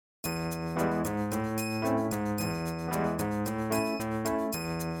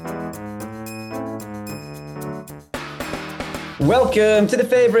Welcome to The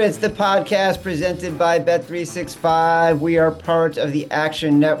Favorites, the podcast presented by Bet365. We are part of the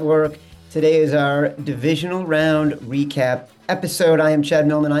Action Network. Today is our divisional round recap episode. I am Chad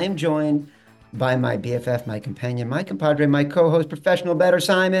Millman. I am joined by my BFF, my companion, my compadre, my co-host, professional bettor,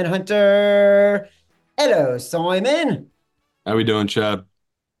 Simon Hunter. Hello, Simon. How we doing, Chad?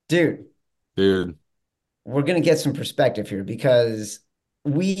 Dude, Dude. we're going to get some perspective here because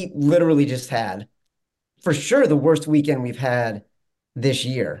we literally just had, for sure, the worst weekend we've had this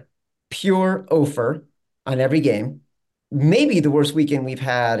year. Pure offer on every game. Maybe the worst weekend we've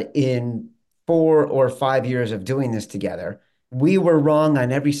had in 4 or 5 years of doing this together. We were wrong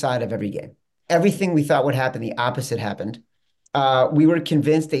on every side of every game. Everything we thought would happen, the opposite happened. We were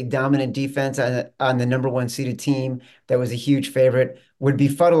convinced a dominant defense on the number one seeded team that was a huge favorite would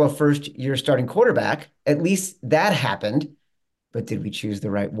befuddle a first year starting quarterback. At least that happened. But did we choose the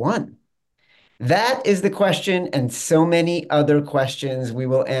right one? That is the question, and so many other questions we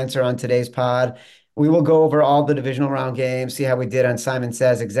will answer on today's pod. We will go over all the divisional round games, see how we did on Simon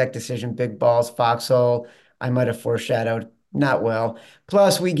Says, Exec Decision, Big Balls, Foxhole. I might have foreshadowed, not well.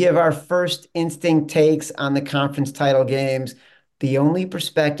 Plus, we give our first instinct takes on the conference title games. The only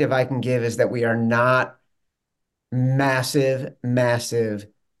perspective I can give is that we are not massive, massive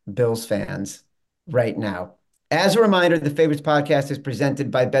Bills fans right now. As a reminder, the Favorites podcast is presented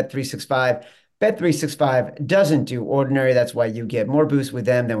by Bet365. Bet365 doesn't do ordinary. That's why you get more boosts with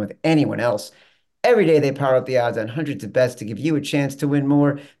them than with anyone else. Every day they power up the odds on hundreds of bets to give you a chance to win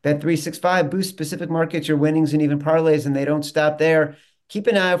more. Bet365 boosts specific markets, your winnings, and even parlays, and they don't stop there. Keep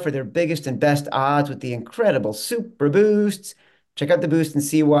an eye out for their biggest and best odds with the incredible Super Boosts. Check out the boost and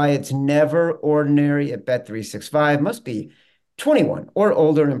see why it's never ordinary at Bet365. Must be 21 or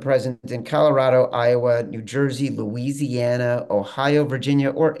older and present in Colorado, Iowa, New Jersey, Louisiana, Ohio,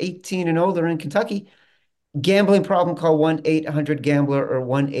 Virginia, or 18 and older in Kentucky. Gambling problem, call 1-800-GAMBLER or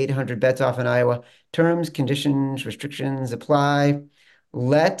 1-800-BETS-OFF in Iowa. Terms, conditions, restrictions apply.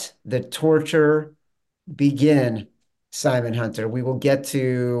 Let the torture begin, Simon Hunter. We will get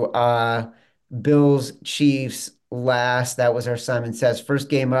to Bills Chiefs last. That was our Simon Says first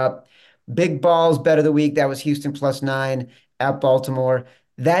game up. Big balls, bet of the week. That was Houston +9 at Baltimore.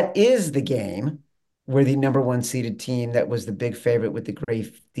 That is the game where the number one seeded team that was the big favorite with the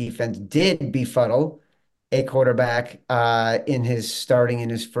great defense did befuddle a quarterback in his starting in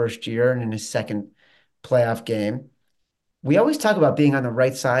his first year and in his second playoff game. We always talk about being on the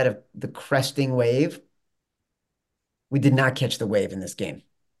right side of the cresting wave. We did not catch the wave in this game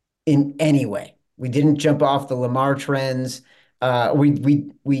in any way. We didn't jump off the Lamar trends.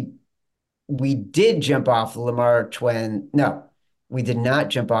 We did jump off the Lamar trend. No, we did not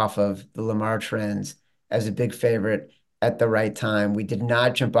jump off of the Lamar trends as a big favorite at the right time. We did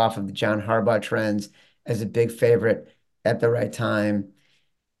not jump off of the John Harbaugh trends as a big favorite at the right time.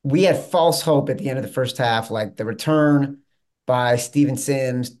 We had false hope at the end of the first half, like the return by Steven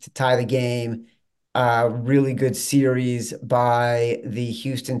Sims to tie the game. Really good series by the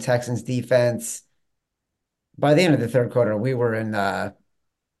Houston Texans defense. By the end of the third quarter, we were in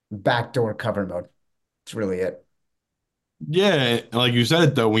backdoor cover mode. That's really it. Yeah, like you said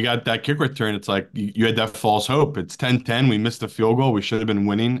it though, we got that kick return. It's like you had that false hope. It's 10-10. We missed the field goal. We should have been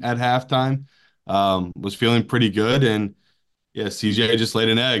winning at halftime. Was feeling pretty good. And yeah, CJ just laid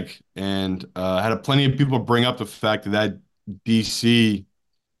an egg. And had plenty of people bring up the fact that DC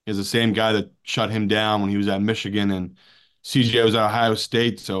is the same guy that shut him down when he was at Michigan, and CJ was at Ohio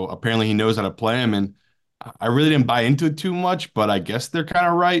State, so apparently he knows how to play him. And I really didn't buy into it too much, but I guess they're kind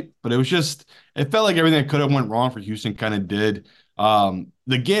of right. But it felt like everything that could have went wrong for Houston kind of did.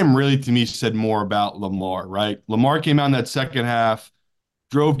 The game really, to me, said more about Lamar, right? Lamar came out in that second half,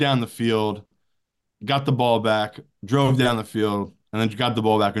 drove down the field, got the ball back, drove down the field, and then got the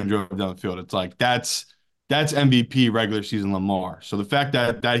ball back and drove down the field. It's like that's MVP regular season Lamar. So the fact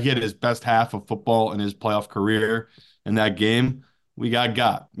that he had his best half of football in his playoff career in that game, we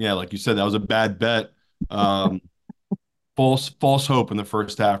got. Yeah, like you said, that was a bad bet. Um, false hope in the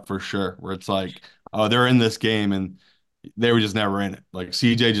first half for sure, where it's like, oh, they're in this game and they were just never in it. Like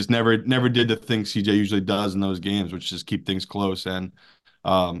CJ just never did the thing CJ usually does in those games, which is keep things close. And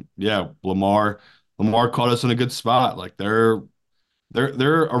yeah, Lamar caught us in a good spot. Like they're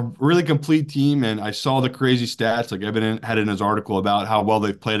a really complete team, and I saw the crazy stats. Like Evan had in his article about how well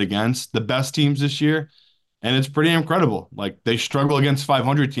they've played against the best teams this year, and it's pretty incredible. Like they struggle against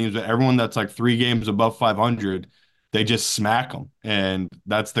 500 teams, but everyone that's like 3 games above 500, they just smack them, and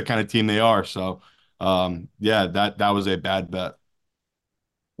that's the kind of team they are. So, yeah, that was a bad bet.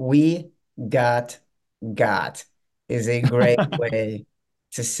 We got is a great way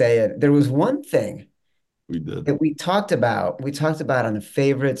to say it. There was one thing We did. that we talked about on the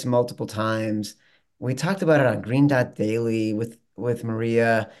favorites multiple times. We talked about it on Green Dot Daily with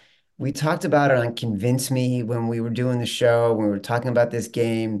Maria. We talked about it on Convince Me when we were doing the show, when we were talking about this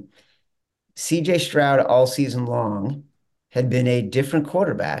game. CJ Stroud all season long had been a different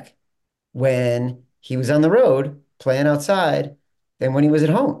quarterback when he was on the road playing outside than when he was at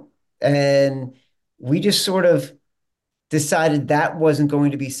home. And we just sort of decided that wasn't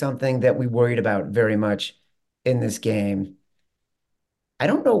going to be something that we worried about very much in this game. I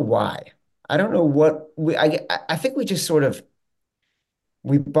don't know why. I don't know what I think we just sort of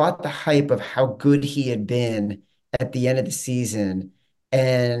we bought the hype of how good he had been at the end of the season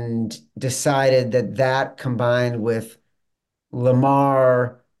and decided that that combined with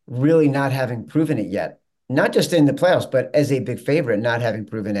Lamar really not having proven it yet, not just in the playoffs, but as a big favorite, not having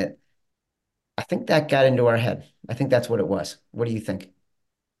proven it. I think that got into our head. I think that's what it was. What do you think?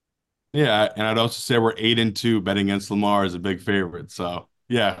 Yeah, and I'd also say we're 8-2 betting against Lamar as a big favorite. So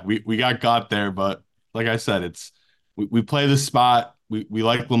yeah, we got there, but like I said, it's we play this spot. We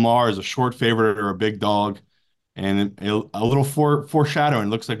like Lamar as a short favorite or a big dog, and a little foreshadowing.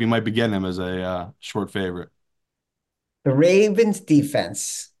 Looks like we might be getting him as a short favorite. The Ravens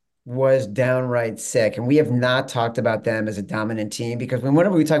defense was downright sick, and we have not talked about them as a dominant team because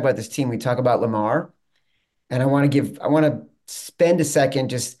whenever we talk about this team, we talk about Lamar. And I want to spend a second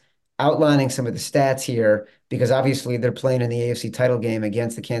just outlining some of the stats here because obviously they're playing in the AFC title game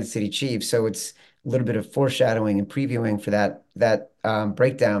against the Kansas City Chiefs. So it's a little bit of foreshadowing and previewing for that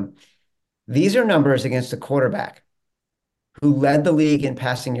breakdown. These are numbers against a quarterback who led the league in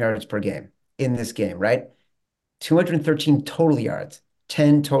passing yards per game in this game, right? 213 total yards,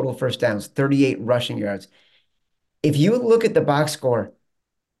 10 total first downs, 38 rushing yards. If you look at the box score,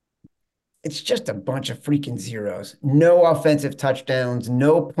 it's just a bunch of freaking zeros. No offensive touchdowns,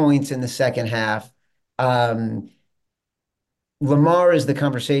 no points in the second half. Um, Lamar is the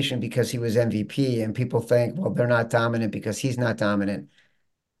conversation because he was MVP, and people think, well, they're not dominant because he's not dominant.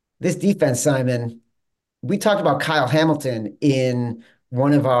 This defense, Simon, we talked about Kyle Hamilton in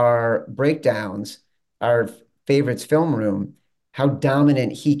one of our breakdowns, our favorites film room, how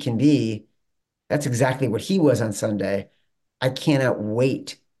dominant he can be. That's exactly what he was on Sunday. I cannot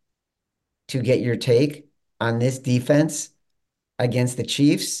wait to get your take on this defense against the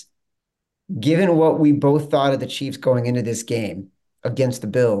Chiefs, given what we both thought of the Chiefs going into this game against the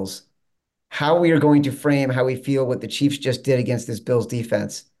Bills, how we are going to frame how we feel what the Chiefs just did against this Bills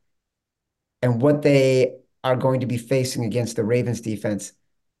defense and what they are going to be facing against the Ravens defense.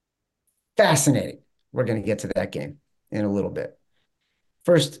 Fascinating. We're going to get to that game in a little bit.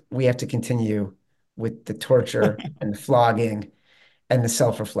 First, we have to continue with the torture and the flogging and the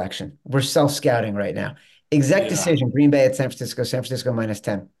self-reflection. We're self-scouting right now. Exec Yeah. decision, Green Bay at San Francisco minus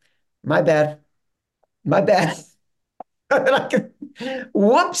 10. My bad. My bad.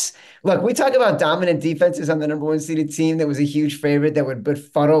 Whoops. Look, we talk about dominant defenses on the number one seeded team that was a huge favorite that would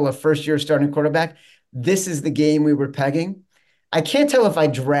befuddle a first-year starting quarterback. This is the game we were pegging. I can't tell if I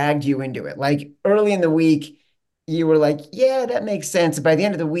dragged you into it. Like early in the week, you were like, yeah, that makes sense. By the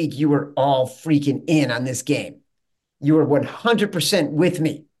end of the week, you were all freaking in on this game. You were 100% with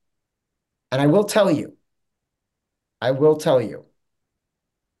me. And I will tell you, Deebo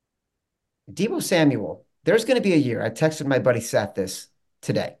Samuel, there's going to be a year. I texted my buddy Seth this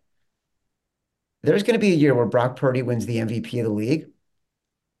today. There's going to be a year where Brock Purdy wins the MVP of the league,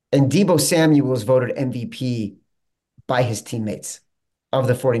 and Deebo Samuel is voted MVP by his teammates of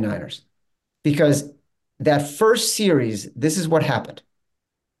the 49ers. Because that first series, this is what happened.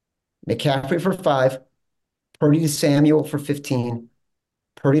 McCaffrey for 5, Purdy to Samuel for 15,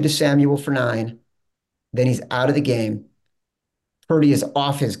 Purdy to Samuel for 9. Then he's out of the game. Purdy is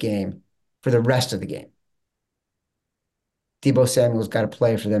off his game for the rest of the game. Deebo Samuel's got to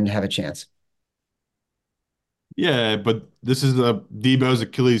play for them to have a chance. Yeah, but this is a Debo's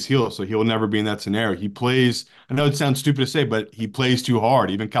Achilles heel, so he'll never be in that scenario. He plays, I know it sounds stupid to say, but he plays too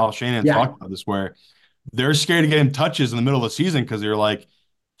hard. Even Kyle Shanahan Yeah. talked about this, where they're scared to get him touches in the middle of the season because they're like,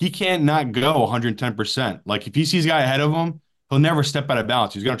 he can't not go 110%. Like if he sees a guy ahead of him, he'll never step out of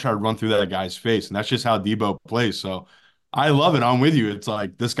balance. He's gonna try to run through that guy's face, and that's just how Debo plays. So I love it. I'm with you. It's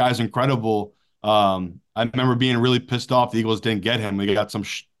like this guy's incredible. I remember being really pissed off the Eagles didn't get him. We got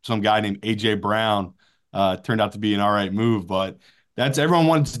some guy named AJ Brown. Turned out to be an all right move, but that's everyone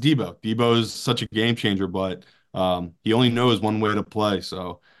wants Debo. Debo is such a game changer, but he only knows one way to play.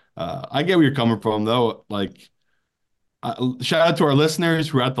 So I get where you're coming from, though. Like, shout out to our listeners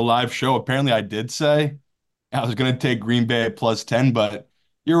who were at the live show. Apparently, I did say I was going to take Green Bay at plus 10, but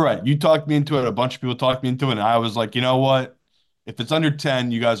you're right. You talked me into it. A bunch of people talked me into it, and I was like, you know what? If it's under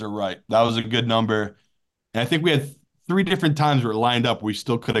 10, you guys are right. That was a good number. And I think we had three different times where it lined up. We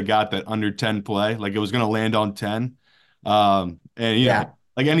still could have got that under 10 play. Like it was going to land on 10. And, Yeah.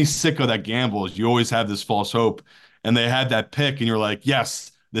 like any sicko that gambles, you always have this false hope. And they had that pick, and you're like,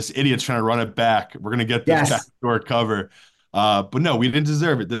 yes, this idiot's trying to run it back. We're going to get this Yes. backdoor cover. But no, we didn't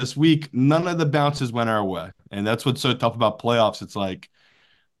deserve it. This week, none of the bounces went our way. And that's what's so tough about playoffs. It's like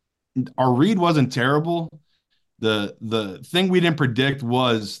our read wasn't terrible. The thing we didn't predict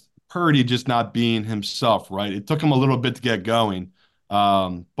was Purdy just not being himself, right? It took him a little bit to get going.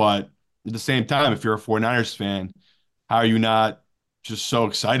 But at the same time, if you're a 49ers fan, how are you not just so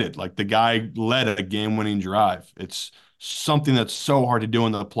excited? Like the guy led a game-winning drive. It's something that's so hard to do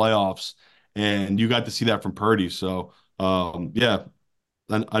in the playoffs, and you got to see that from Purdy. So, yeah,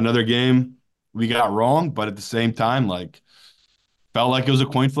 another game we got wrong, but at the same time, like felt like it was a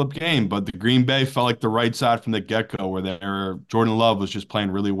coin flip game, but the Green Bay felt like the right side from the get-go where Jordan Love was just playing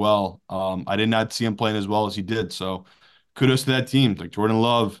really well. I did not see him playing as well as he did. So kudos to that team. Like Jordan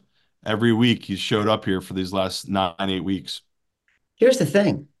Love, every week he's showed up here for these last 8 weeks. Here's the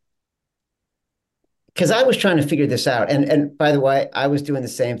thing, because I was trying to figure this out. And by the way, I was doing the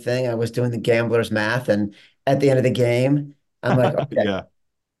same thing. I was doing the gambler's math. And at the end of the game, I'm like, okay, Yeah.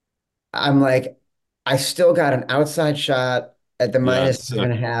 I'm like, I still got an outside shot at the Yeah. minus It's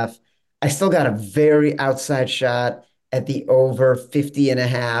nine and sick. a half. I still got a very outside shot at the over 50 and a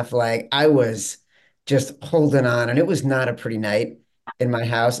half. Like I was just holding on, and it was not a pretty night in my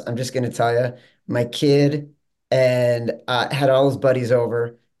house. I'm just going to tell you, my kid and had all his buddies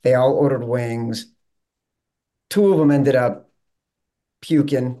over. They all ordered wings. Two of them ended up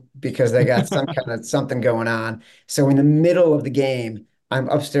puking because they got some kind of something going on. So in the middle of the game, I'm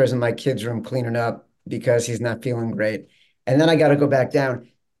upstairs in my kid's room cleaning up because he's not feeling great. And then I got to go back down.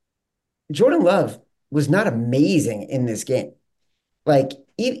 Jordan Love was not amazing in this game. Like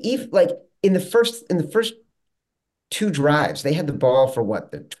even like in the first two drives, they had the ball for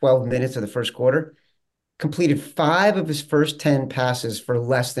what, the 12 minutes of the first quarter, completed five of his first 10 passes for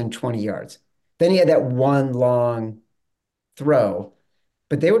less than 20 yards. Then he had that one long throw,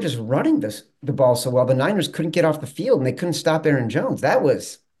 but they were just running the ball so well. The Niners couldn't get off the field and they couldn't stop Aaron Jones. That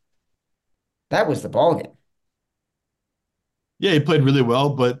was the ball game. Yeah, he played really well,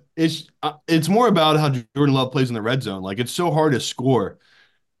 but it's more about how Jordan Love plays in the red zone. Like it's so hard to score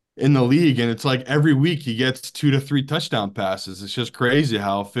in the league, and it's like every week he gets 2 to 3 touchdown passes. It's just crazy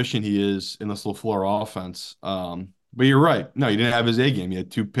how efficient he is in this LaFleur offense. But you're right. No, he didn't have his A game. He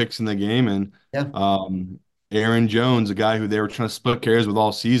had 2 picks in the game, and Yeah. um, Aaron Jones, a guy who they were trying to split carries with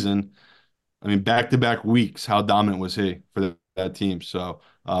all season. I mean, back-to-back weeks, how dominant was he for that team? So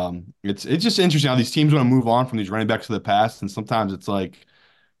it's just interesting how these teams want to move on from these running backs of the past, and sometimes it's like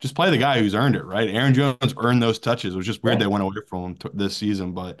just play the guy who's earned it, right? Aaron Jones earned those touches. It was just weird Yeah. they went away from him this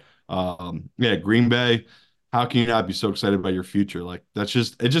season, but yeah, Green Bay. How can you not be so excited about your future? Like it's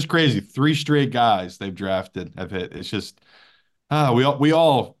just crazy. 3 straight guys they've drafted have hit. It's just we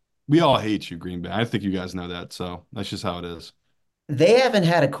all hate you, Green Bay. I think you guys know that, so that's just how it is. They haven't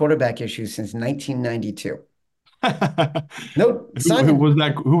had a quarterback issue since 1992. No, Who Simon. was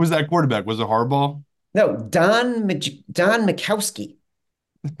that? Who was that quarterback? Was it Harbaugh? No, Don Mikowski,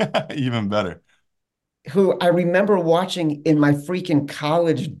 Even better. who I remember watching in my freaking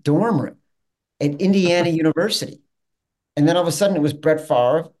college dorm room at Indiana University. And then all of a sudden it was Brett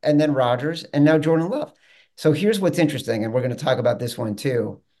Favre and then Rodgers and now Jordan Love. So here's what's interesting, and we're going to talk about this one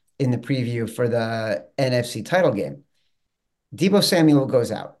too in the preview for the NFC title game. Deebo Samuel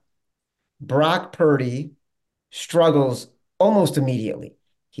goes out. Brock Purdy struggles almost immediately.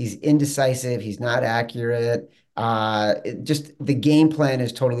 He's indecisive. He's not accurate. Just the game plan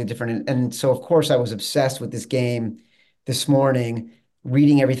is totally different. And so, of course, I was obsessed with this game this morning,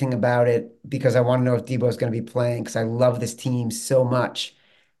 reading everything about it because I want to know if Debo is going to be playing because I love this team so much.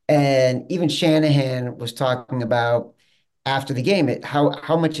 And even Shanahan was talking about after the game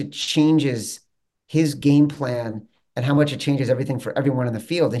how much it changes his game plan and how much it changes everything for everyone in the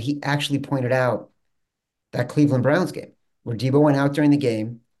field. And he actually pointed out that Cleveland Browns game where Debo went out during the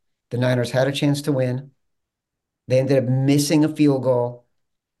game. The Niners had a chance to win. They ended up missing a field goal.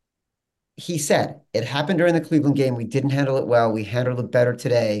 He said it happened during the Cleveland game. We didn't handle it well. We handled it better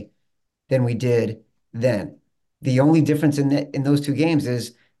today than we did then. The only difference in those two games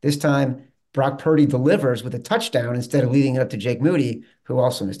is this time Brock Purdy delivers with a touchdown instead of leading it up to Jake Moody, who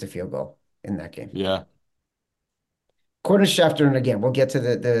also missed a field goal in that game. Yeah. According to Schefter, and again, we'll get to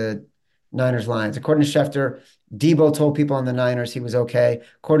the Niners lines. According to Schefter, Debo told people on the Niners he was okay.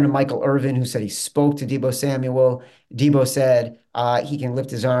 According to Michael Irvin, who said he spoke to Debo Samuel, Debo said he can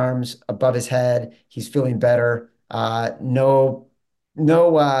lift his arms above his head. He's feeling better. No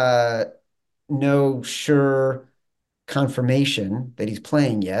no sure confirmation that he's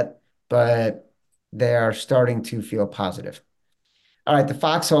playing yet, but they are starting to feel positive. All right, the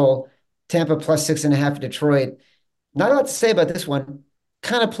foxhole, Tampa plus 6.5 at Detroit. Not a lot to say about this one.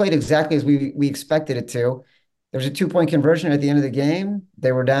 Kind of played exactly as we expected it to. There was a 2 point conversion at the end of the game.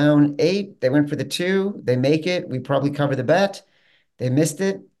 They were down 8. They went for the 2. They make it. We probably cover the bet. They missed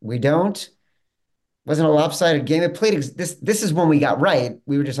it. We don't. Wasn't a lopsided game. It played this. This is when we got right.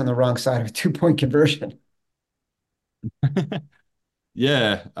 We were just on the wrong side of a 2 point conversion.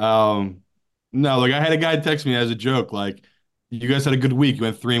 Yeah. No, like I had a guy text me as a joke, like, you guys had a good week. You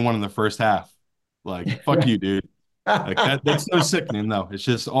went 3-1 in the first half. Like, fuck you, dude. Like that's so sickening though. It's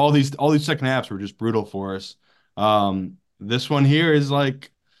just all these second halves were just brutal for us. This one here is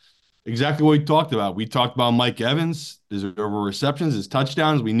like exactly what we talked about. We talked about Mike Evans, his over receptions, his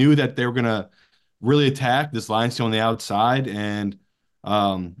touchdowns. We knew that they were gonna really attack this Lions team on the outside, and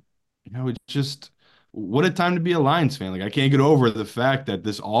um, it just what a time to be a Lions fan. Like I can't get over the fact that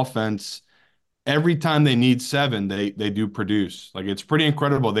this offense, every time they need seven, they do produce. Like it's pretty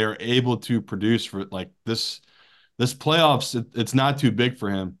incredible. They are able to produce for like this playoffs. It's not too big for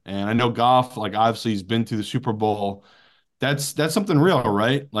him, and I know Goff. Like obviously he's been to the Super Bowl. That's something real,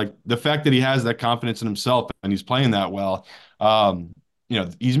 right? Like the fact that he has that confidence in himself and he's playing that well. Um,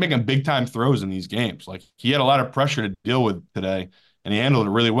 he's making big time throws in these games. Like he had a lot of pressure to deal with today, and he handled it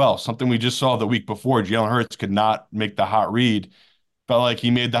really well. Something we just saw the week before. Jalen Hurts could not make the hot read. Felt like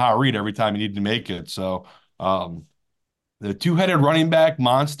he made the hot read every time he needed to make it. So um, the two-headed running back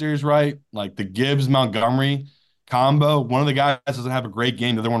monsters, right? Like the Gibbs Montgomery combo. One of the guys doesn't have a great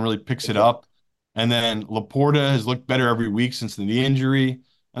game, the other one really picks it up. And then Laporta has looked better every week since the knee injury.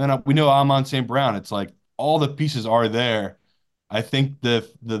 And then we know Amon St. Brown. It's like all the pieces are there. I think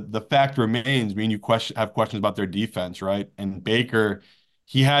the fact remains. I mean, you have questions about their defense, right? And Baker,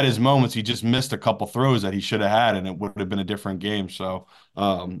 he had his moments. He just missed a couple throws that he should have had, and it would have been a different game. So,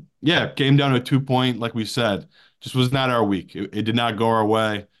 yeah, came down to a 2 point, like we said, just was not our week. It did not go our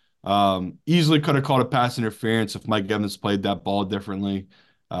way. Easily could have called a pass interference if Mike Evans played that ball differently.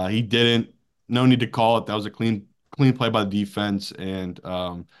 He didn't. No need to call it. That was a clean play by the defense. And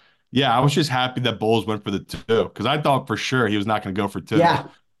yeah, I was just happy that Bowles went for the two because I thought for sure he was not going to go for two. Yeah,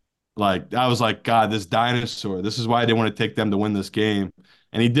 Like I was like, God, this dinosaur. This is why I didn't want to take them to win this game.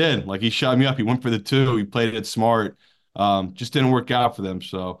 And he did. Like he shut me up. He went for the two. He played it smart. Just didn't work out for them.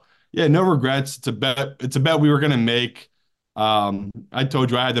 So yeah, no regrets. It's a bet. It's a bet we were gonna make. I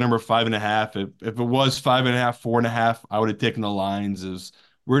told you I had the number 5.5. If it was 5.5, 4.5, I would have taken the lines. Is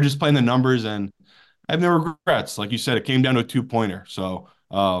we're just playing the numbers, and I have no regrets. Like you said, it came down to a 2 pointer. So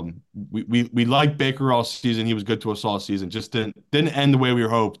we liked Baker all season. He was good to us all season. Just didn't end the way we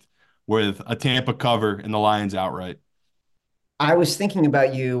hoped with a Tampa cover and the Lions outright. I was thinking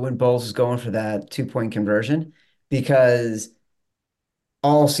about you when Bowles was going for that 2 point conversion because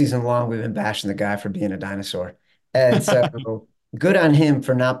all season long we've been bashing the guy for being a dinosaur. And so good on him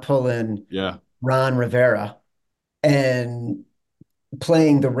for not pulling Yeah, Ron Rivera and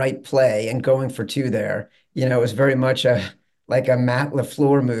playing the right play and going for two there. It was very much a Matt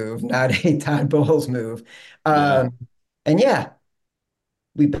LaFleur move, not a Todd Bowles move. yeah. Um, and yeah,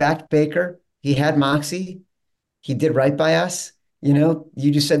 we backed Baker. He had moxie. He did right by us. You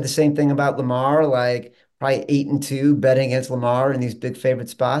just said the same thing about Lamar, like probably 8-2 betting against Lamar in these big favorite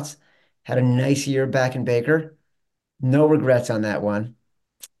spots. Had a nice year back in Baker. No regrets on that one.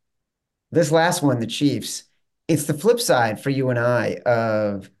 This last one, the Chiefs, it's the flip side for you and I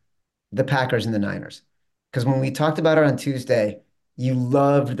of the Packers and the Niners. Because when we talked about it on Tuesday, you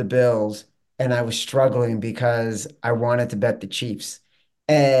loved the Bills, and I was struggling because I wanted to bet the Chiefs.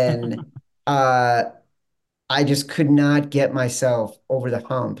 And uh, I just could not get myself over the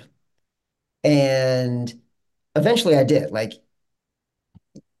hump. And eventually I did. Like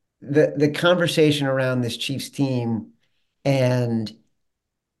the conversation around this Chiefs team and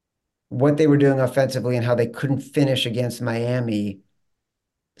what they were doing offensively and how they couldn't finish against Miami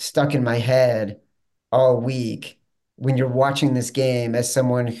stuck in my head all week when you're watching this game as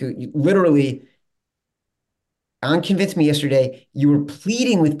someone who literally unconvinced me yesterday, you were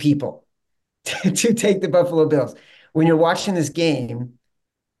pleading with people to take the Buffalo Bills. When you're watching this game,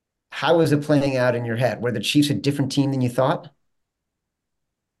 how was it playing out in your head? Were the Chiefs a different team than you thought?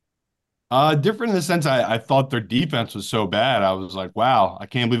 Different in the sense I thought their defense was so bad. I was like, wow, I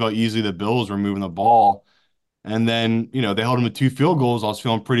can't believe how easily the Bills were moving the ball. And then, they held them to two field goals. I was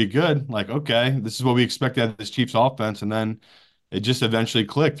feeling pretty good. Like, okay, this is what we expected out of this Chiefs offense. And then it just eventually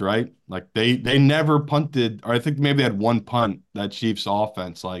clicked, right? Like they never punted, or I think maybe they had one punt, that Chiefs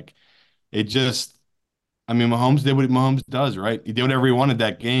offense. Like it just, I mean, Mahomes did what Mahomes does, right? He did whatever he wanted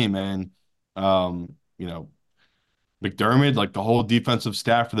that game. And You know, McDermott, like the whole defensive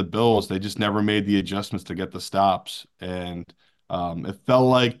staff for the Bills, they just never made the adjustments to get the stops. And it felt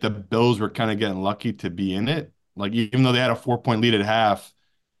like the Bills were kind of getting lucky to be in it. Like, even though they had a 4 point lead at half,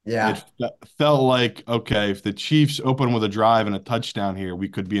 Yeah. felt like, okay, if the Chiefs open with a drive and a touchdown here, we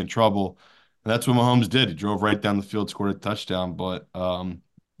could be in trouble. And that's what Mahomes did. He drove right down the field, scored a touchdown. But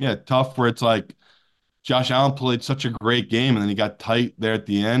yeah, tough where it's like Josh Allen played such a great game, and then he got tight there at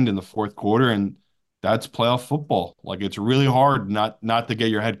the end in the fourth quarter, and that's playoff football. Like, it's really hard not to get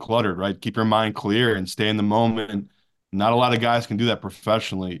your head cluttered, right? Keep your mind clear and stay in the moment. Not a lot of guys can do that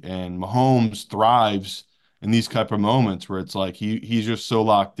professionally, and Mahomes thrives in these type of moments where it's like he's just so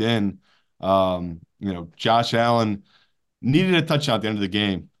locked in. Josh Allen needed a touchdown at the end of the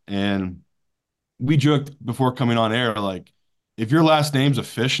game, and we joked before coming on air, like, if your last name's a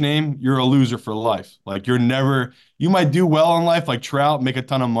fish name, you're a loser for life. Like, you might do well in life, like Trout, make a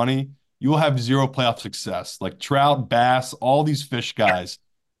ton of money. You will have zero playoff success. Like Trout, Bass, all these fish guys,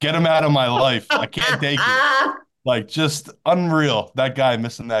 get them out of my life. I can't take it. Like, just unreal. That guy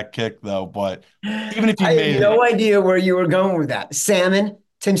missing that kick, though. But even if he I had made no it, idea where you were going with that. Salmon,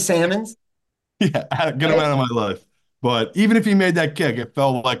 Tim Salmons, yeah, get him right? out of my life. But even if he made that kick, it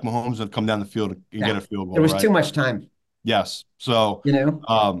felt like Mahomes would come down the field and get Yeah. a field There goal, was right? too much time, Yes. So, you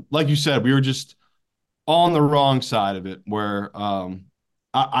know? like you said, we were just on the wrong side of it, where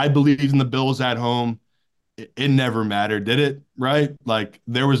I believe in the Bills at home. It never mattered, did it? Right? Like,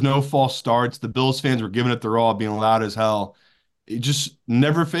 there was no false starts. The Bills fans were giving it their all, being loud as hell. It just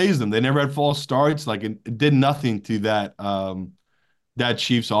never phased them. They never had false starts. Like, it did nothing to that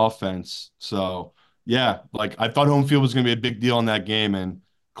Chiefs offense. So yeah, like, I thought home field was going to be a big deal in that game, and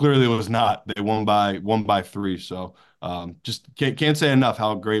clearly it was not. They won by three. So just can't say enough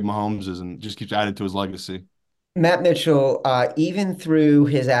how great Mahomes is, and just keeps adding to his legacy. Matt Mitchell, even through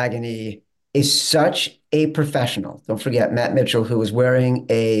his agony, is such a professional. Don't forget Matt Mitchell, who was wearing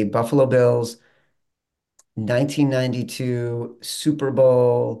a Buffalo Bills 1992 Super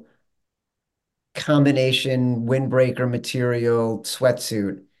Bowl combination windbreaker material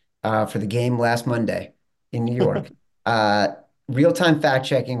sweatsuit for the game last Monday in New York. Uh, Real-time fact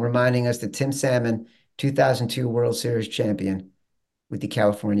checking reminding us that Tim Salmon, 2002 World Series champion with the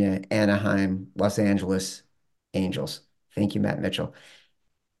California, Anaheim, Los Angeles Angels. Thank you, Matt Mitchell.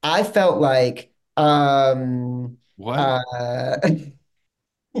 I felt like What? uh,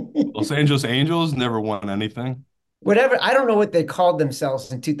 Los Angeles Angels never won anything. whatever. I don't know what they called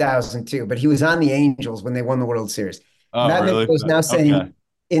themselves in 2002, but he was on the Angels when they won the World Series. Oh, Matt really? Mitchell is now Okay. saying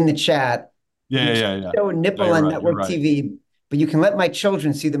in the chat, Yeah, "We can't yeah, yeah. show a No, nipple you're on right. You're network right. TV, but you can let my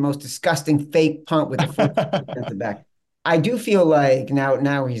children see the most disgusting fake punt with the first defensive back." I do feel like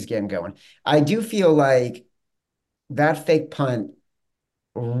now he's getting going. I do feel like that fake punt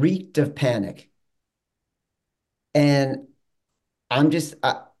reeked of panic. And I'm just,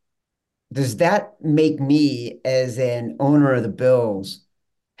 does that make me, as an owner of the Bills,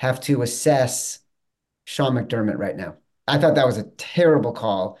 have to assess Sean McDermott right now? I thought that was a terrible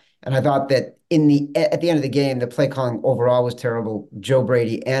call. And I thought that at the end of the game, the play calling overall was terrible. Joe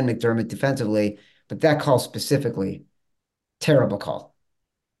Brady and McDermott defensively, but that call specifically, terrible call.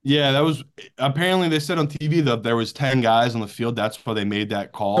 Yeah, that was apparently they said on TV that there was 10 guys on the field. That's why they made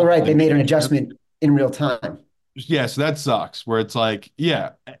that All call. right, They they made made an it clear. adjustment in real time. Yeah, so that sucks. Where it's like,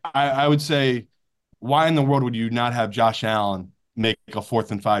 yeah, I would say, why in the world would you not have Josh Allen make a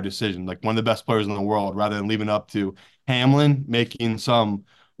 4th and 5 decision, like one of the best players in the world, rather than leaving it up to Hamlin making some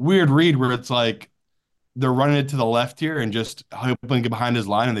weird read where it's like they're running it to the left here and just hoping to get behind his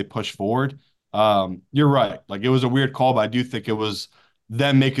line and they push forward. You're right. Like, it was a weird call, but I do think it was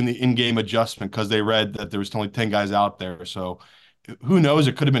them making the in-game adjustment because they read that there was only 10 guys out there. So who knows?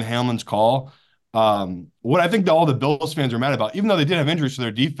 It could have been Hamlin's call. What I think that all the Bills fans are mad about, even though they did have injuries to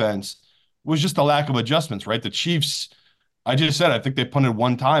their defense, was just the lack of adjustments, right? The Chiefs, I just said, I think they punted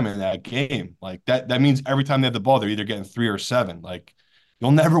one time in that game. Like, that means every time they have the ball, they're either getting 3 or 7. Like,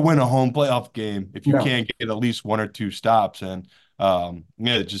 you'll never win a home playoff game if you No. can't get at least 1 or 2 stops. And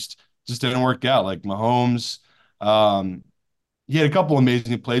yeah, it just didn't work out. Like, Mahomes, um, he had a couple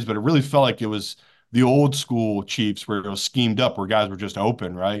amazing plays, but it really felt like it was the old school Chiefs where it was schemed up, where guys were just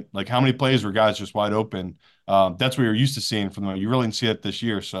open, right? Like, how many plays were guys just wide open? That's what you're used to seeing from them. You really didn't see it this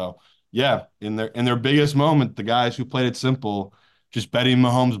year. So yeah, in their biggest moment, the guys who played it simple, just betting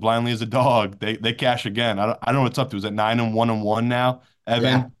Mahomes blindly as a dog, they cash again. I don't know what's up to. Is it 9-1-1 now,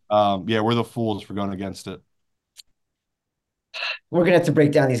 Yeah. Evan? Yeah, we're the fools for going against it. We're gonna have to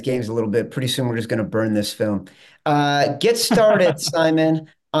break down these games a little bit. Pretty soon, we're just gonna burn this film. Get started, Simon.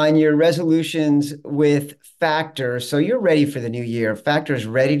 on your resolutions with Factor. So you're ready for the new year. Factor's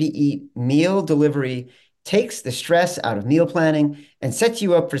ready to eat meal delivery takes the stress out of meal planning and sets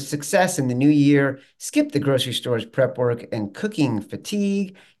you up for success in the new year. Skip the grocery store's prep work and cooking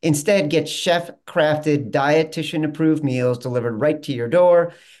fatigue. Instead, get chef-crafted, dietitian-approved meals delivered right to your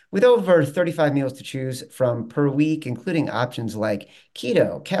door. With over 35 meals to choose from per week, including options like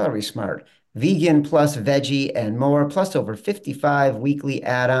keto, calorie smart, vegan plus veggie, and more, plus over 55 weekly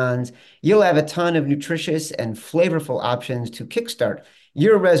add-ons. You'll have a ton of nutritious and flavorful options to kickstart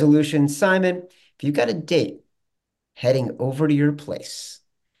your resolution. Simon, if you've got a date heading over to your place,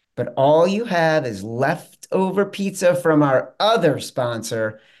 but all you have is leftover pizza from our other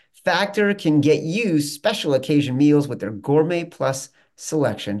sponsor, Factor can get you special occasion meals with their Gourmet Plus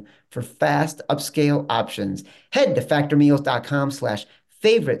selection for fast upscale options. Head to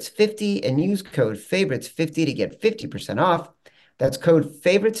factormeals.com/favorites50 and use code favorites50 to get 50% off. That's code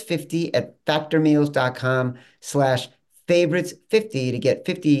favorites50 at factormeals.com/favorites50 to get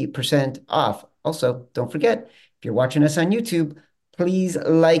 50% off. Also, don't forget, if you're watching us on YouTube, please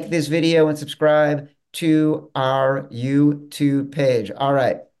like this video and subscribe to our YouTube page. All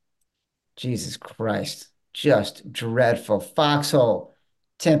right. Jesus Christ. Just dreadful. Foxhole,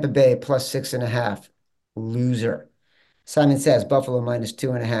 Tampa Bay +6.5. Loser. Simon says Buffalo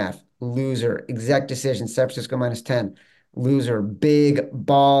 -2.5. Loser. Exec decision, San Francisco -10. Loser. Big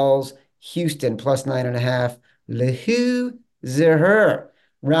balls. Houston +9.5. Loser.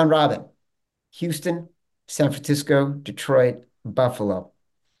 Round robin. Houston, San Francisco, Detroit, Buffalo.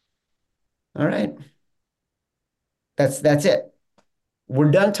 All right. That's it.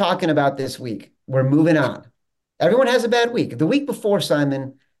 We're done talking about this week. We're moving on. Everyone has a bad week. The week before,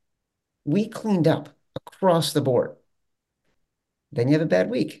 Simon, we cleaned up across the board. Then you have a bad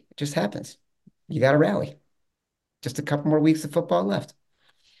week. It just happens. You got to rally. Just a couple more weeks of football left.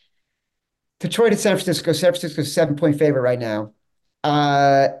 Detroit at San Francisco. San Francisco's 7-point favorite right now.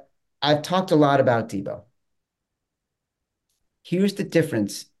 Uh, I've talked a lot about Debo. Here's the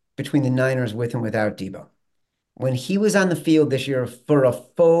difference between the Niners with and without Debo. When he was on the field this year for a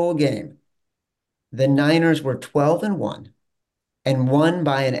full game, the Niners were 12-1 and won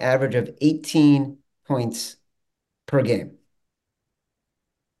by an average of 18 points per game.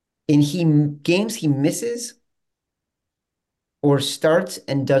 In games he misses or starts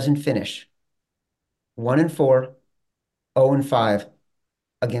and doesn't finish, 1-4, 0-5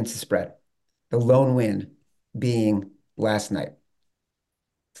 against the spread. The lone win being last night.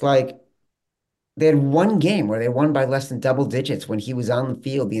 It's like they had one game where they won by less than double digits when he was on the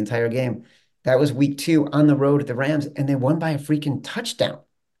field the entire game. That was week 2 on the road at the Rams, and they won by a freaking touchdown.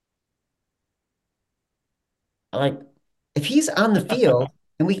 Like, if he's on the field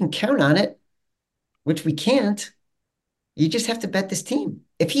and we can count on it, which we can't, you just have to bet this team.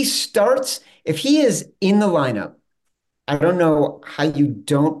 If he starts, if he is in the lineup, I don't know how you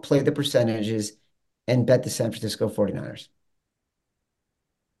don't play the percentages and bet the San Francisco 49ers.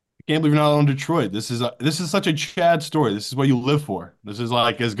 I can't believe you're not on Detroit. This is such a Chad story. This is what you live for. This is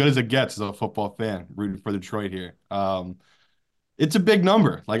like as good as it gets as a football fan rooting for Detroit here. It's a big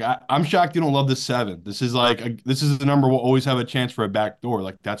number. Like I'm shocked you don't love this 7. This is a number we'll always have a chance for a back door.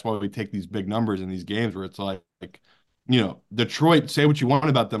 Like that's why we take these big numbers in these games where it's Detroit. Say what you want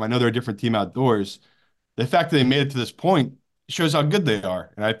about them. I know they're a different team outdoors. The fact that they made it to this point shows how good they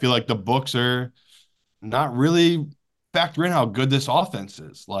are, and I feel like the books are not really factor in how good this offense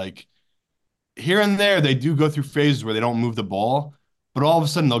is. Like here and there, they do go through phases where they don't move the ball, but all of a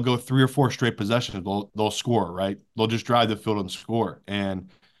sudden they'll go 3 or 4 straight possessions. They'll score, right? They'll just drive the field and score. And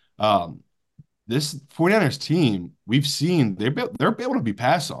um, this 49ers team, we've seen they're able to be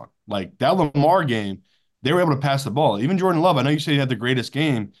passed on. Like that Lamar game, they were able to pass the ball. Even Jordan Love, I know you said he had the greatest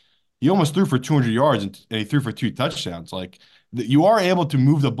game. He almost threw for 200 yards and he threw for 2 touchdowns. Like you are able to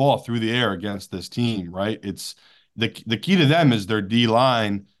move the ball through the air against this team, right? It's the key to them is their D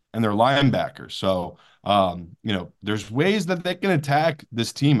line and their linebackers. So there's ways that they can attack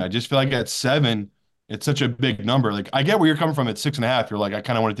this team. I just feel like at 7, it's such a big number. Like I get where you're coming from at 6.5. You're like, I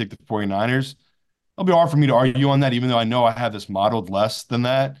kind of want to take the 49ers. It'll be hard for me to argue on that, even though I know I have this modeled less than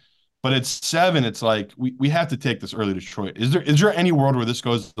that. But at 7, it's like we have to take this early Detroit. Is there any world where this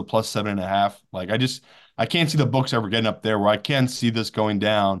goes to +7.5? Like I can't see the books ever getting up there where I can see this going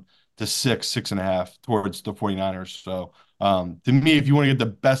down to 6.5 towards the 49ers. So to me, if you want to get the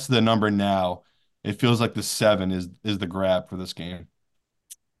best of the number now, it feels like the 7 is the grab for this game.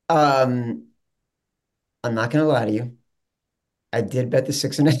 Um, I'm not going to lie to you. I did bet the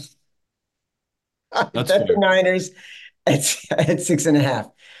 6.5. I That's bet the fair. Niners at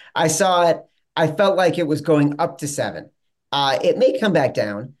 6.5. I saw it. I felt like it was going up to 7. It may come back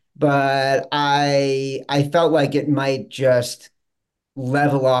down, but I felt like it might just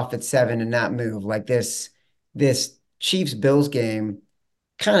level off at 7 and not move. Like this Chiefs Bills game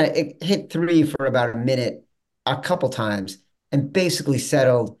kind of it hit 3 for about a minute a couple times and basically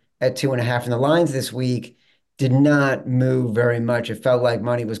settled at 2.5. And the lines this week did not move very much. It felt like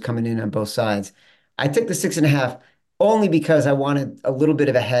money was coming in on both sides. I took the 6.5 only because I wanted a little bit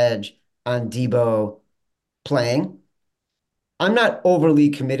of a hedge on Debo playing. I'm not overly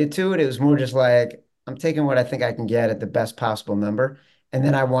committed to it. It was more just like I'm taking what I think I can get at the best possible number. And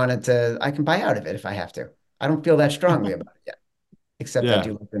then I can buy out of it if I have to. I don't feel that strongly about it yet, except I Yeah,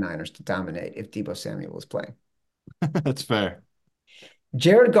 do like the Niners to dominate if Debo Samuel is playing. that's fair.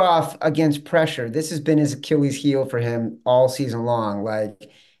 Jared Goff against pressure. This has been his Achilles heel for him all season long.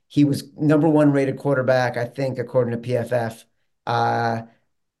 Like he was number one rated quarterback, I think, according to PFF, uh,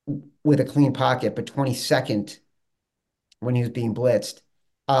 with a clean pocket, but 22nd when he was being blitzed.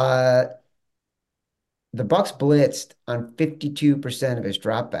 Uh, the Bucks blitzed on 52% of his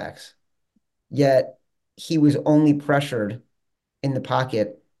dropbacks, yet he was only pressured in the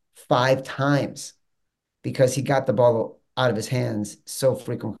pocket 5 times because he got the ball out of his hands so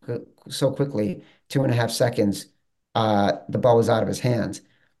quickly, 2.5 seconds, the ball was out of his hands.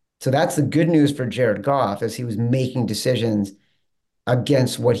 So that's the good news for Jared Goff as he was making decisions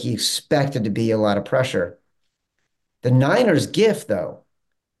against what he expected to be a lot of pressure. The Niners' gift, though,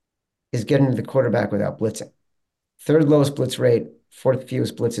 is getting to the quarterback without blitzing. Third lowest blitz rate, fourth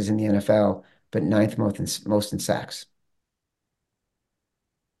fewest blitzes in the NFL, but ninth most in sacks.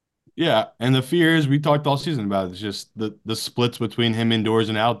 Yeah, and the fear is we talked all season about it. It's just the splits between him indoors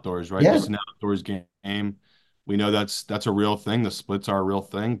and outdoors, right? This Yeah, is an outdoors game. We know that's a real thing. The splits are a real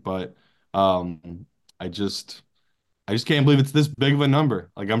thing, but um, I just I just can't believe it's this big of a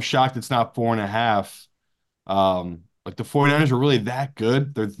number. Like I'm shocked it's not 4.5. Like the 49ers are really that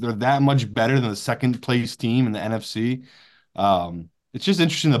good. They're that much better than the second place team in the NFC. It's just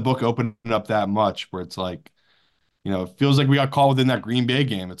interesting the book opened it up that much where it's like it feels like we got caught within that Green Bay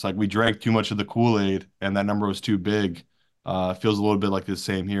game. It's like we drank too much of the Kool-Aid and that number was too big. It feels a little bit like the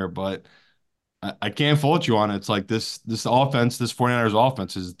same here, but I can't fault you on it. It's like this offense, this 49ers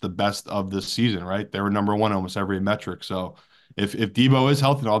offense is the best of this season, right? They were number one almost every metric. So if Debo is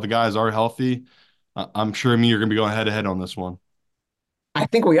healthy and all the guys are healthy, I'm sure me you're gonna be going head to head on this one. I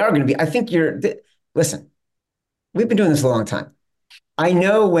think we are going to be. I think listen, we've been doing this a long time. I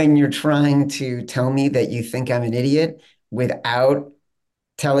know when you're trying to tell me that you think I'm an idiot without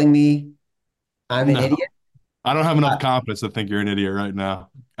telling me I'm an No, idiot. I don't have enough confidence to think you're an idiot right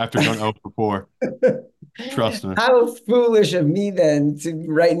now after going 0 for 4. Trust me. How foolish of me then to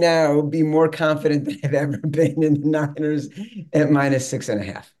right now be more confident than I've ever been in the Niners at minus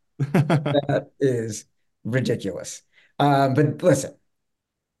 6.5. That is ridiculous. But listen,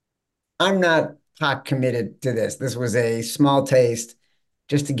 I'm not hot committed to this. This was a small taste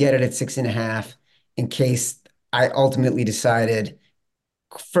just to get it at 6.5 in case I ultimately decided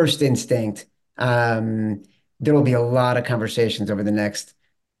first instinct. Um, there will be a lot of conversations over the next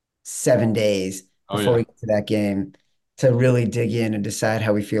 7 days Oh before yeah. we get to that game to really dig in and decide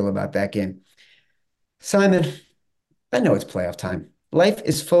how we feel about that game. Simon, I know it's playoff time. Life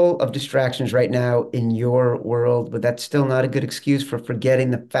is full of distractions right now in your world, but that's still not a good excuse for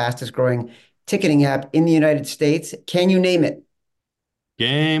forgetting the fastest growing ticketing app in the United States. Can you name it?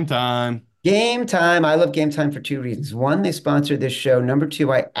 Game time. Game Time. I love Game Time for two reasons. One, they sponsor this show. Number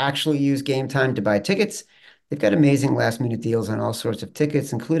two, I actually use Game Time to buy tickets. They've got amazing last minute deals on all sorts of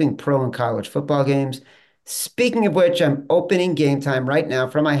tickets, including pro and college football games. Speaking of which, I'm opening Game Time right now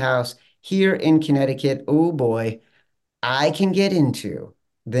from my house here in Connecticut. Oh boy. I can get into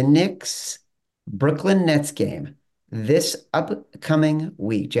the Knicks Brooklyn Nets game this upcoming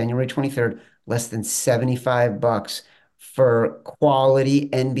week, January 23rd, less than 75 bucks for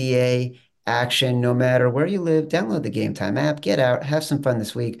quality NBA action, no matter where you live. Download the Game Time app, get out, have some fun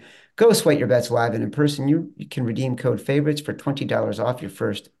this week. Go sweat your bets live and in person. You can redeem code favorites for $20 off your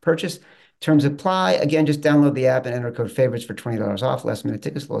first purchase. Terms apply. Again, just download the app and enter code favorites for $20 off. Last minute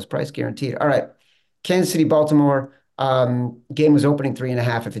tickets, lowest price guaranteed. All right. Kansas City, Baltimore. Game was opening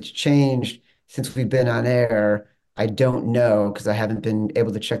 3.5. If it's changed since we've been on air, I don't know because I haven't been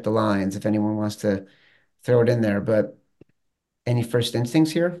able to check the lines if anyone wants to throw it in there. But any first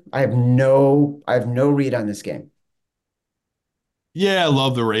instincts here? I have no read on this game. Yeah, I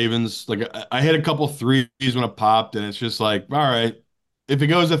love the Ravens. Like I hit a couple threes when it popped, and it's just like, all right, if it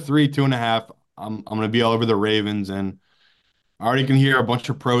goes to 3, 2.5, I'm gonna be all over the Ravens, and I already can hear a bunch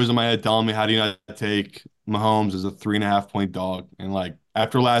of pros in my head telling me how do you not take Mahomes as a 3.5 point dog, and like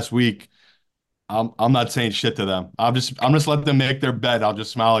after last week, I'm not saying shit to them. I'm just let them make their bet. I'll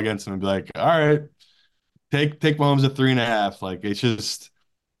just smile against them and be like, all right, take Mahomes at 3.5. Like it's just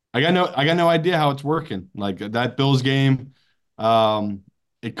I got no idea how it's working. Like that Bills game, um,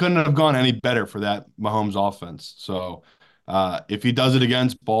 it couldn't have gone any better for that Mahomes offense. So if he does it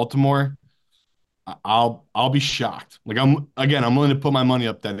against Baltimore, I'll be shocked. Like I'm willing to put my money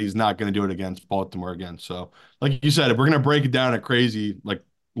up that he's not going to do it against Baltimore again. So like you said, if we're going to break it down at crazy like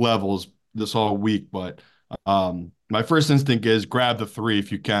levels this whole week, but my first instinct is grab the three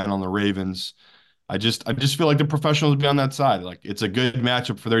if you can on the Ravens. I just feel like the professionals be on that side. Like it's a good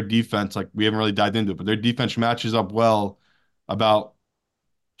matchup for their defense. Like we haven't really dived into it, but their defense matches up well about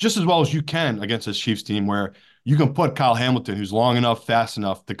just as well as you can against this Chiefs team, where you can put Kyle Hamilton, who's long enough, fast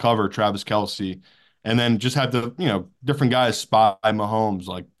enough to cover Travis Kelce, and then just have the different guys spy Mahomes.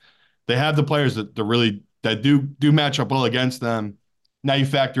 Like they have the players that really that do match up well against them. Now you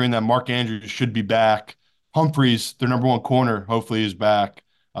factor in that Mark Andrews should be back. Humphreys, their number one corner, hopefully is back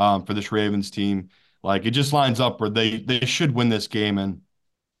for this Ravens team. Like it just lines up where they should win this game. And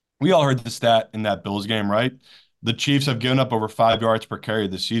we all heard the stat in that Bills game, right? The Chiefs have given up over 5 yards per carry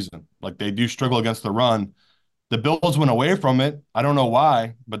this season. Like they do struggle against the run. The Bills went away from it. I don't know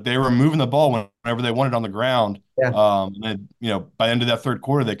why, but they were moving the ball whenever they wanted on the ground. Yeah. And by the end of that third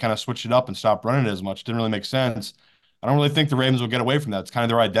quarter, they kind of switched it up and stopped running it as much. Didn't really make sense. I don't really think the Ravens will get away from that. It's kind of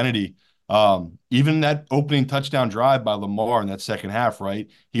their identity. Even that opening touchdown drive by Lamar in that second half, right?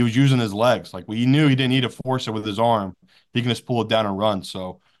 He was using his legs. Like we knew he didn't need to force it with his arm. He can just pull it down and run.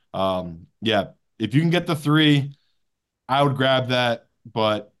 So, yeah, if you can get the three, I would grab that.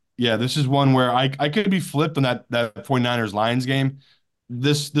 But yeah, this is one where I could be flipped on that 49ers Lions game.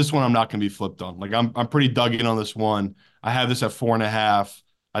 This one I'm not gonna be flipped on. Like I'm pretty dug in on this one. I have this at 4.5.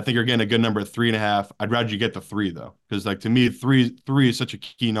 I think you're getting a good number at 3.5. I'd rather you get the three though, because like to me, three is such a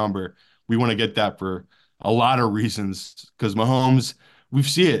key number. We want to get that for a lot of reasons. Because Mahomes, we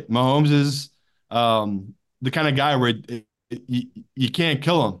see it. Mahomes is the kind of guy where you can't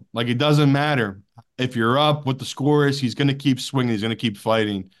kill him. Like it doesn't matter if you're up, what the score is, he's going to keep swinging. He's going to keep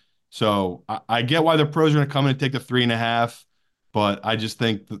fighting. So I get why the pros are going to come in and take the 3.5, but I just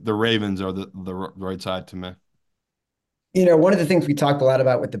think the Ravens are the right side to me. One of the things we talked a lot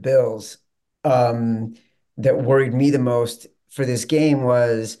about with the Bills, um, that worried me the most for this game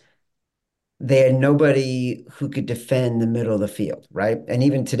was they had nobody who could defend the middle of the field, right? And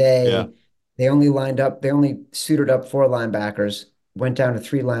even Yeah. today, they only suited up four linebackers, went down to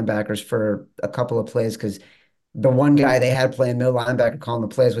three linebackers for a couple of plays because the one guy they had playing middle linebacker calling the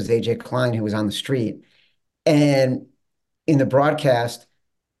plays was AJ Klein, who was on the street. And in the broadcast,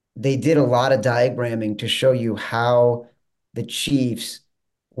 they did a lot of diagramming to show you how the Chiefs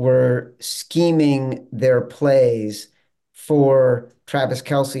were scheming their plays for Travis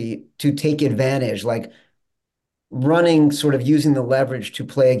Kelce to take advantage, like running, sort of using the leverage to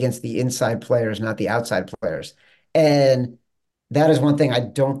play against the inside players, not the outside players. And that is one thing I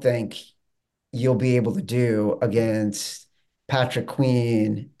don't think you'll be able to do against Patrick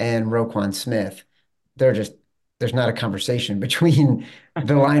Queen and Roquan Smith. They're just there's not a conversation between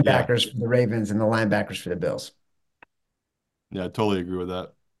the Yeah. linebackers for the Ravens and the linebackers for the Bills. Yeah, I totally agree with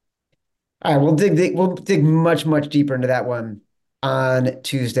that. All right, we'll dig much deeper into that one on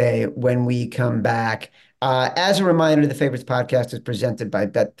Tuesday when we come back. As a reminder, the Favorites podcast is presented by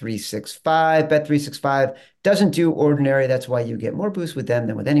Bet365. Bet365 doesn't do ordinary. That's why you get more boosts with them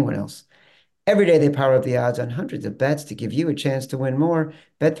than with anyone else. Every day they power up the odds on hundreds of bets to give you a chance to win more.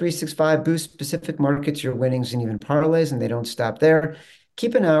 Bet365 boosts specific markets, your winnings, and even parlays, and they don't stop there.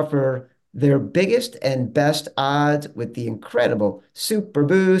 Keep an eye out for their biggest and best odds with the incredible Super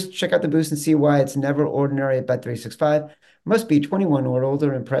Boost. Check out the boost and see why it's never ordinary at Bet365. Must be 21 or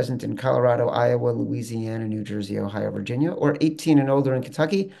older and present in Colorado, Iowa, Louisiana, New Jersey, Ohio, Virginia, or 18 and older in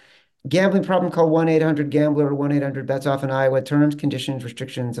Kentucky. Gambling problem, call 1-800-GAMBLER or 1-800-BETS-OFF in Iowa. Terms, conditions,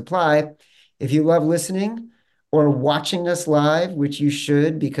 restrictions apply. If you love listening or watching us live, which you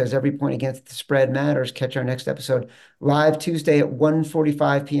should because every point against the spread matters, catch our next episode live Tuesday at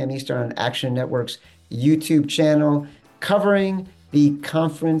 1:45 p.m. Eastern on Action Network's YouTube channel, covering the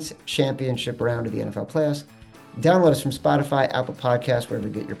conference championship round of the NFL playoffs. Download us from Spotify, Apple Podcasts, wherever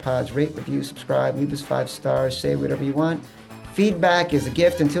you get your pods. Rate, review, subscribe, leave us 5 stars, say whatever you want. Feedback is a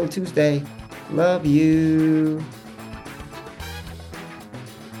gift. Until Tuesday, love you.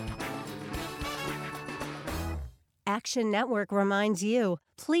 Action Network reminds you,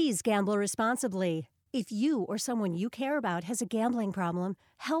 please gamble responsibly. If you or someone you care about has a gambling problem,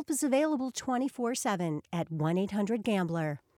 help is available 24/7 at 1-800-GAMBLER.